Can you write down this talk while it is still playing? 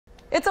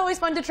It's always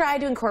fun to try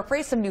to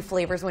incorporate some new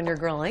flavors when you're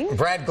grilling.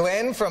 Brad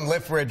Glynn from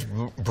Lift Bridge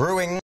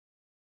Brewing.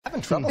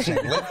 Having trouble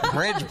saying Lift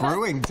Bridge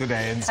Brewing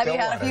today in Stillwater.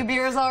 Have you had a few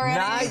beers already?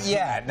 Not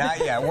yet, not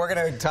yet. We're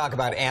going to talk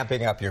about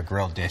amping up your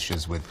grilled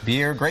dishes with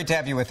beer. Great to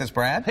have you with us,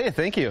 Brad. Hey,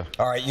 thank you.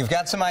 All right, you've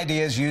got some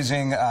ideas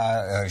using,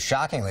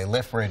 shockingly,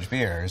 Lift Bridge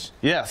beers.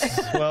 Yes.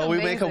 Well, we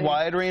make a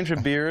wide range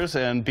of beers,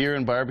 and beer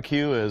and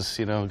barbecue is,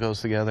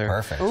 goes together.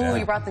 Perfect. Ooh,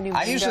 you brought the new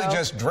mango. I usually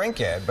just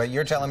drink it, but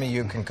you're telling me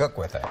you can cook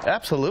with it.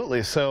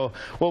 Absolutely. So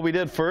what we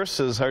did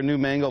first is our new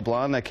mango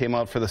blonde that came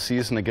out for the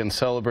season, again,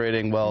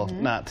 celebrating, well,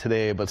 not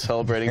today, but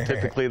celebrating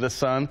typically the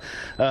sun.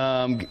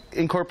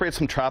 Incorporate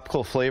some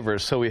tropical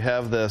flavors. So we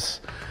have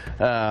this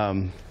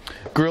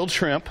grilled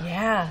shrimp,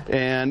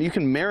 and you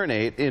can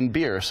marinate in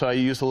beer. So I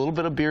used a little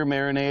bit of beer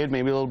marinade,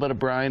 maybe a little bit of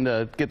brine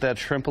to get that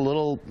shrimp a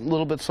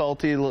little bit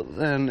salty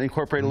and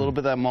incorporate a little bit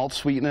of that malt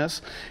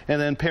sweetness,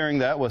 and then pairing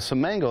that with some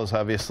mangoes,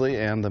 obviously,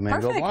 and the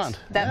mango blonde.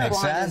 That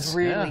blonde is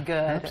really good.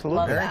 Absolutely.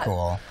 Love Very that.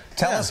 cool.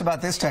 Tell us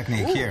about this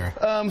technique here.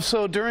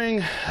 So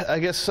during, I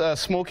guess,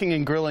 smoking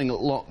and grilling,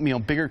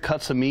 bigger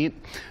cuts of meat,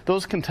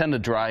 those can tend to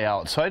dry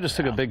out. So I just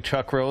took a big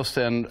chuck roast,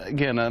 and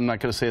again, I'm not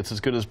going to say it's as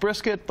good as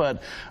brisket,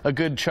 but a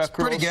good chuck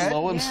roast,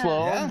 low and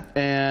slow,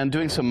 and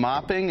doing some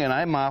mopping. And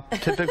I mop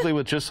typically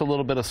with just a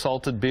little bit of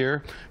salted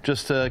beer,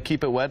 just to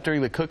keep it wet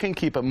during the cooking,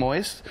 keep it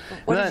moist.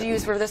 What did you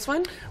use for this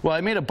one? Well, I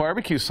made a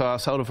barbecue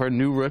sauce out of our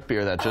new root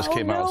beer that just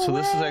came out. So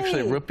this is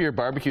actually a root beer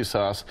barbecue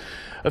sauce.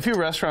 A few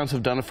restaurants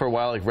have done it for a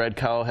while, like Red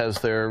Cow has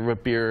their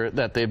root beer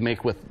that they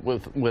make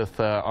with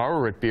our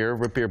root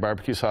beer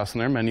barbecue sauce in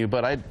their menu,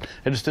 but I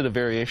just did a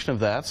variation of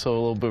that, so a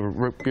little bit of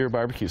root beer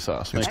barbecue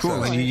sauce. It's cool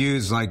when you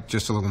use like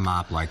just a little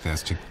mop like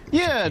this to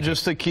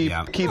just to keep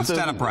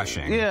instead of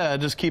brushing. Yeah,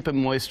 just keep it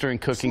moist during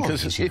cooking,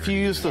 because if you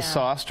use the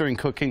sauce during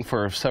cooking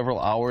for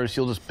several hours,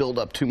 you'll just build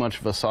up too much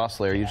of a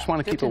sauce layer. You just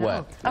want to keep it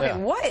wet. Okay,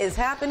 what is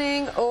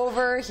happening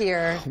over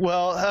here?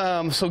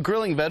 Well, so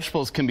grilling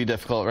vegetables can be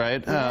difficult,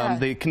 right?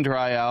 They can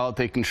dry out,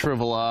 they can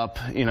shrivel up,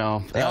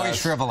 They always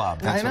shrivel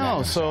up. That's I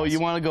know, so you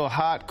want to go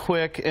hot,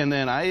 quick, and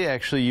then I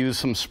actually use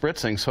some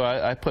spritzing. So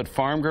I put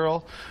Farm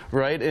Girl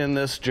right in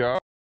this jar.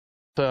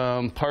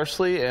 Some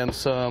parsley and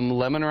some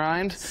lemon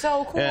rind.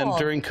 So cool. And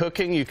during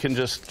cooking, you can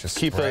just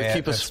keep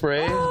a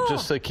spray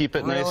just to keep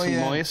it nice and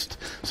moist,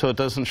 so it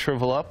doesn't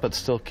shrivel up, but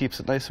still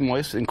keeps it nice and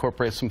moist.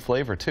 Incorporates some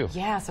flavor too.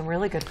 Yeah, some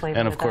really good flavor.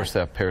 And of course,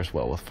 that pairs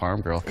well with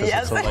Farm Girl because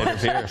it's a lighter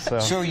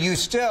beer. So you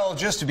still,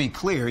 just to be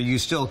clear, you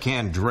still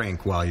can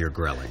drink while you're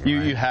grilling. Right?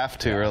 You have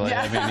to, really.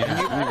 I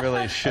mean, you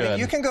really should. I mean,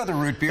 you can go the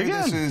root beer.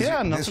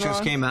 This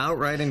just came out,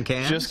 right, in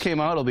cans? Just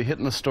came out. It'll be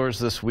hitting the stores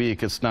this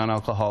week. It's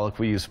non-alcoholic.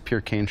 We use pure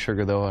cane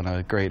sugar though, and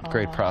a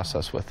great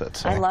process with it.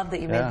 So. I love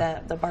that you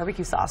made the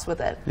barbecue sauce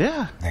with it.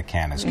 Yeah. That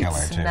can is killer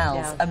too.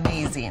 Smells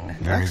amazing.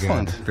 Very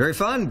good. Very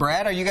fun.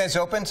 Brad, are you guys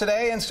open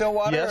today in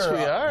Stillwater? Yes,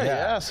 we are.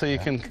 Yeah. So you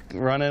can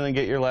run in and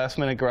get your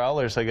last-minute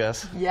growlers, I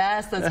guess.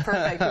 Yes, that's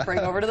perfect to bring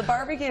over to the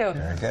barbecue.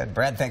 Very good.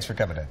 Brad, thanks for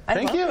coming in.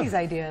 I love these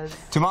ideas.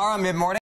 Tomorrow, mid-morning.